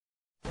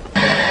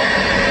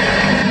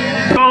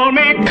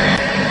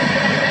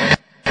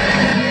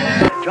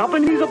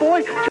accompanies a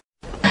boy.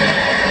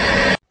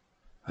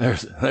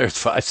 There's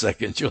 5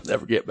 seconds you'll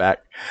never get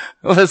back.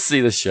 Let's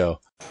see the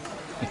show.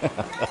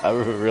 I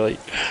really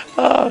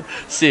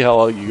see how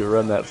long you can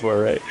run that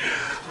for, right?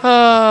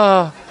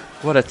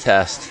 What a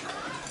test.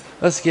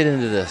 Let's get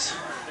into this.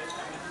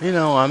 You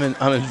know, I'm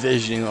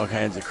envisioning all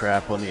kinds of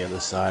crap on the other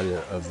side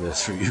of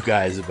this for you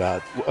guys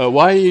about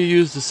why do you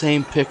use the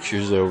same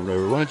pictures over and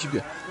over? Why don't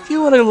you? If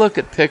you want to look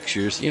at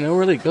pictures, you know,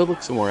 really go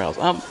look somewhere else.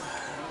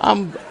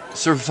 I'm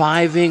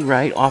surviving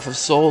right off of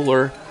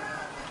solar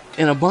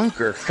in a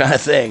bunker kind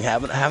of thing,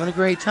 having a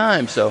great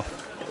time. So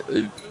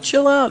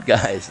chill out,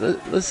 guys.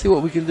 Let's see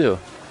what we can do.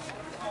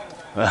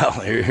 Well,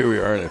 here we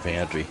are in the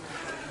pantry.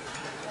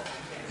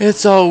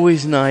 It's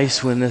always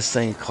nice when this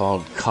thing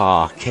called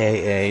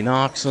K-A,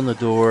 knocks on the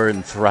door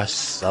and thrusts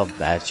stuff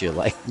at you,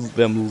 like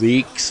them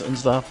leaks and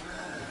stuff.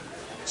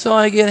 So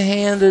I get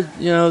handed,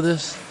 you know,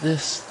 this.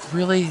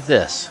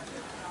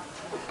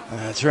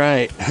 That's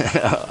right.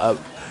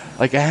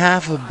 Like a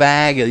half a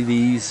bag of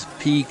these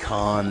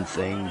pecan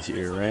things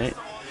here, right?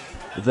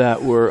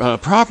 That were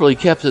properly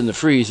kept in the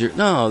freezer.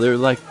 No, they're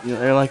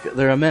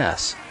a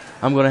mess.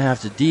 I'm going to have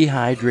to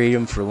dehydrate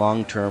them for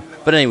long term.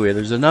 But anyway,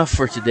 there's enough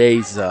for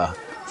today's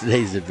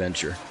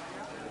adventure.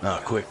 Now,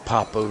 quick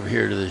pop over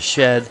here to the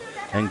shed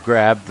and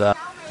grab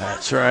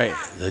that's right,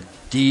 the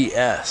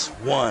DS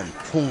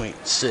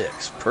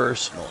 1.6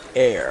 personal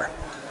air.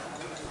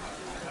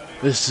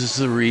 This is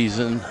the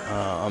reason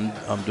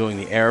I'm doing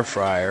the air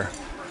fryer,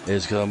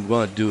 is because I'm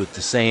going to do it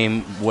the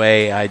same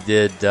way I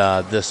did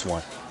this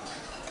one.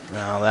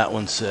 Now that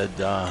one said,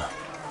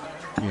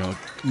 you know,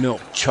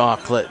 milk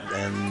chocolate,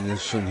 and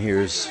this one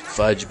here is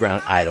fudge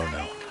brown. I don't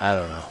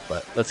know,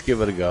 but let's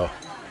give it a go.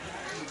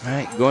 All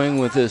right, going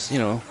with this, you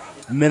know,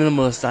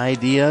 minimalist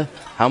idea.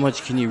 How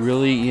much can you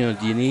really, you know,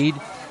 do you need?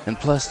 And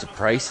plus the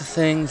price of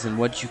things and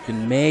what you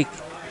can make,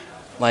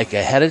 like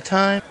ahead of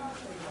time.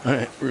 All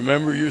right,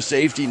 remember your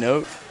safety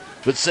note,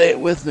 but say it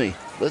with me.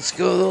 Let's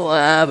go to the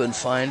lab and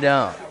find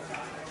out.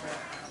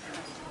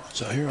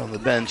 So here on the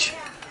bench,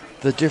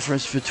 the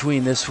difference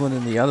between this one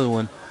and the other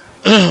one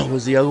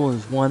was the other one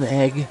was 1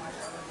 egg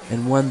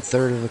and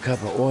 1/3 of a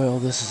cup of oil.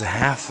 This is a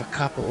half a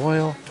cup of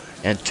oil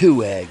and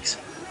 2 eggs.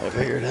 I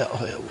figured out,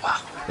 wow,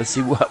 let's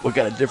see what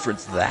kind of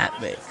difference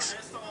that makes.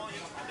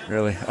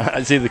 Really,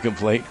 I see the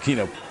complaint, you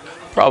know,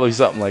 probably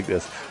something like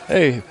this.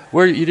 Hey,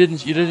 where you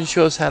didn't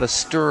show us how to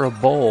stir a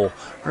bowl.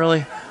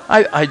 Really?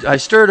 I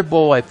stirred a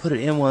bowl, I put it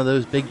in one of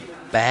those big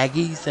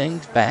baggy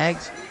things,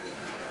 bags,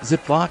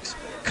 Ziplocs,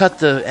 cut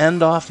the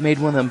end off, made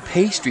one of them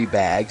pastry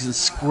bags and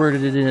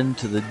squirted it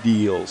into the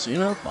deals. You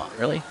know, come on,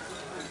 really?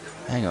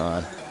 Hang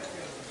on.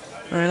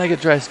 All right, I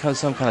could try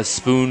some kind of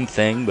spoon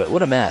thing, but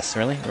what a mess,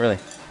 really?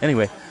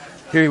 Anyway,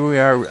 here we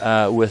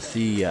are with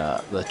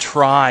the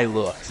try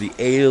look, the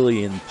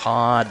alien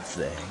pod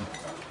thing.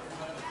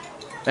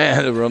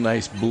 And a real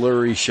nice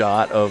blurry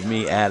shot of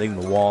me adding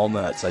the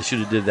walnuts. I should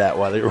have did that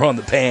while they were on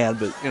the pan,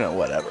 but, you know,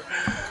 whatever.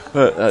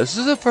 But this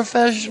is a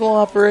professional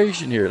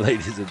operation here,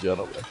 ladies and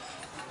gentlemen.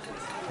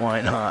 Why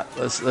not?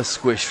 Let's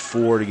squish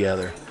 4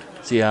 together.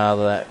 See how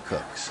that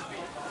cooks.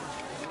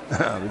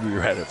 Let me be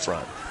right up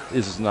front.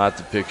 This is not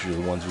the picture of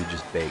the ones we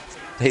just baked.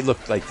 They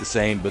look like the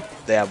same, but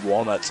they have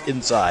walnuts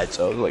inside.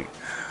 So, like,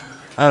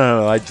 I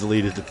don't know. I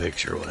deleted the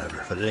picture or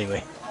whatever. But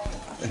anyway,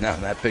 now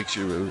in that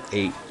picture it was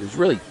 8. It was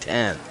really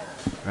 10.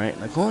 Right?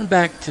 Now going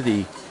back to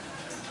the,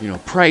 you know,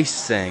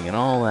 price thing and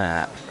all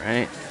that,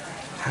 right?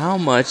 How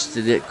much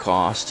did it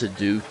cost to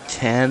do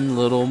 10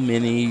 little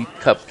mini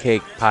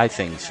cupcake pie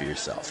things for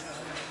yourself?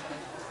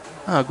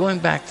 Going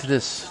back to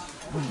this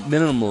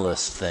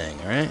minimalist thing,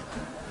 right?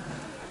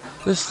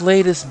 This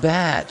latest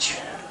batch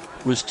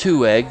was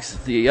 2 eggs.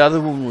 The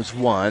other one was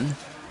 1.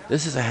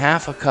 This is a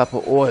half a cup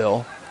of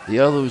oil. The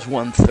other was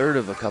 1/3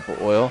 of a cup of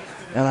oil.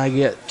 And I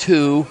get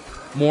 2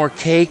 more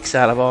cakes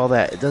out of all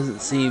that. It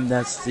doesn't seem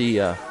that's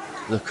the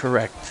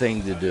correct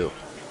thing to do.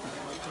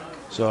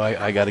 So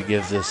I got to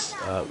give this,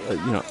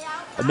 you know,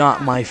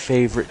 not my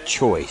favorite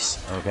choice.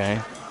 Okay,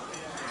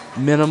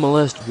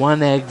 minimalist,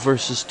 1 egg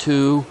versus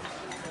 2,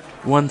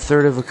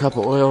 1/3 of a cup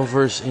of oil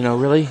versus, you know,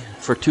 really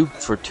for two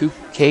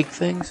cake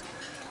things.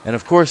 And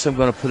of course I'm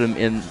going to put them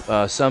in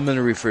some in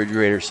the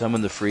refrigerator, some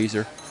in the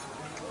freezer.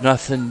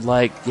 Nothing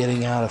like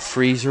getting out a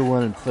freezer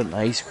one and putting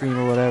ice cream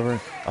or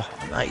whatever. Oh,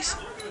 nice,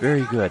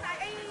 very good.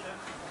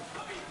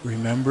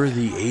 Remember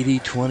the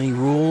 80-20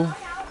 rule,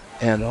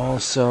 and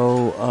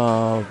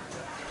also,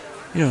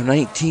 you know,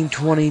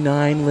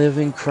 1929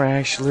 living,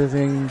 crash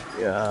living,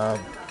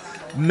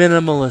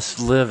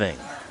 minimalist living.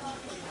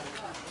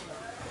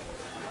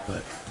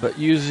 But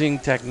using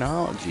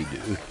technology,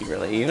 dude,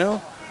 really, you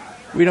know,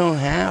 we don't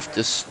have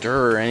to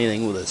stir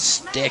anything with a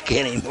stick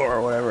anymore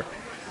or whatever.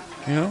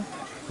 You know,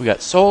 we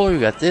got solar, we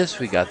got this,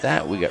 we got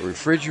that, we got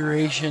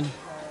refrigeration.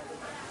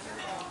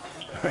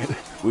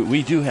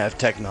 We do have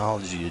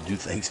technology to do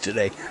things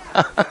today.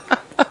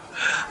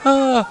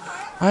 I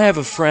have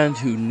a friend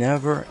who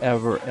never,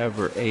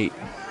 ever ate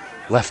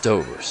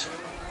leftovers.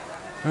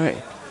 All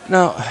right.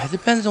 Now, it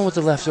depends on what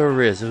the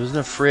leftover is. If it was in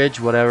a fridge,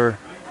 whatever,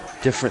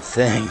 different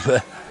thing.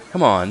 But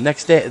Come on,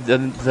 next day,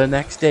 the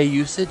next day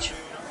usage.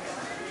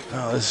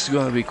 Oh, this is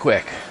going to be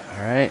quick.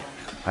 All right.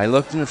 I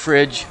looked in the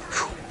fridge,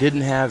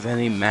 didn't have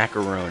any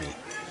macaroni.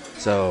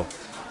 So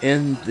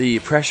in the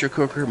pressure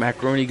cooker,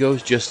 macaroni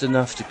goes just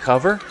enough to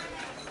cover.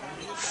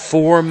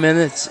 4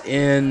 minutes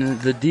in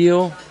the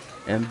deal,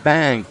 and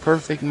bang,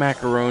 perfect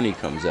macaroni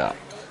comes out.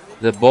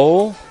 The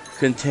bowl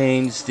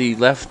contains the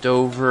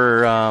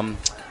leftover,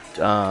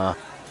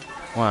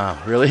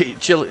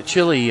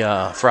 chili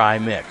fry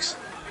mix.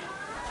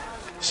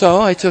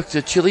 So I took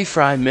the chili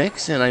fry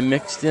mix and I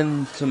mixed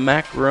in some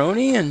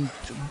macaroni, and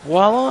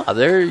voila,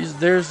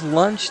 there's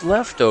lunch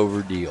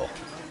leftover deal.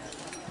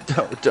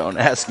 Don't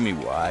ask me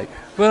why,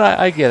 but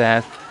I get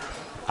asked.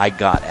 I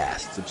got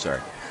asked. I'm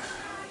sorry.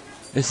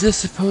 Is this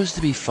supposed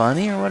to be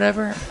funny or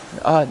whatever?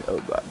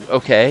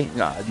 Okay,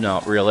 no,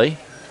 not really.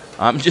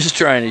 I'm just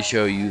trying to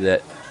show you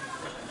that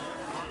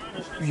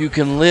you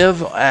can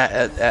live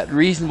at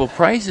reasonable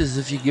prices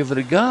if you give it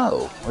a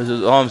go. That's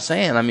all I'm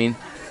saying. I mean,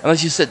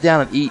 unless you sit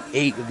down and eat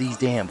 8 of these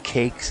damn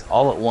cakes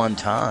all at one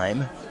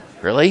time.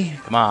 Really?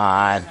 Come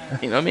on.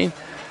 You know what I mean?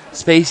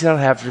 Space out,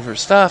 have different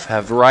stuff,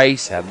 have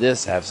rice, have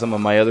this, have some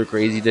of my other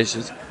crazy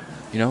dishes.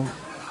 You know,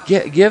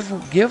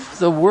 give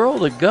the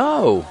world a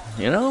go.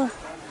 You know,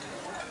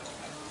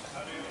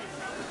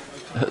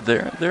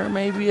 there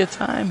may be a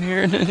time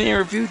here in the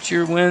near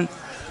future when,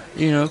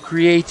 you know,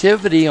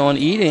 creativity on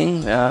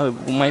eating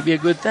might be a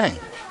good thing.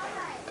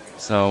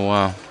 So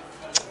I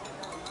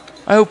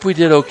hope we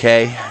did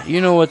okay.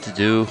 You know what to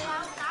do.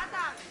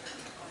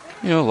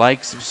 You know,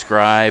 like,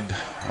 subscribe,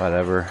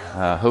 whatever.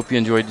 Hope you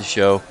enjoyed the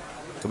show.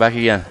 Go back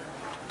again.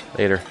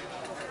 Later.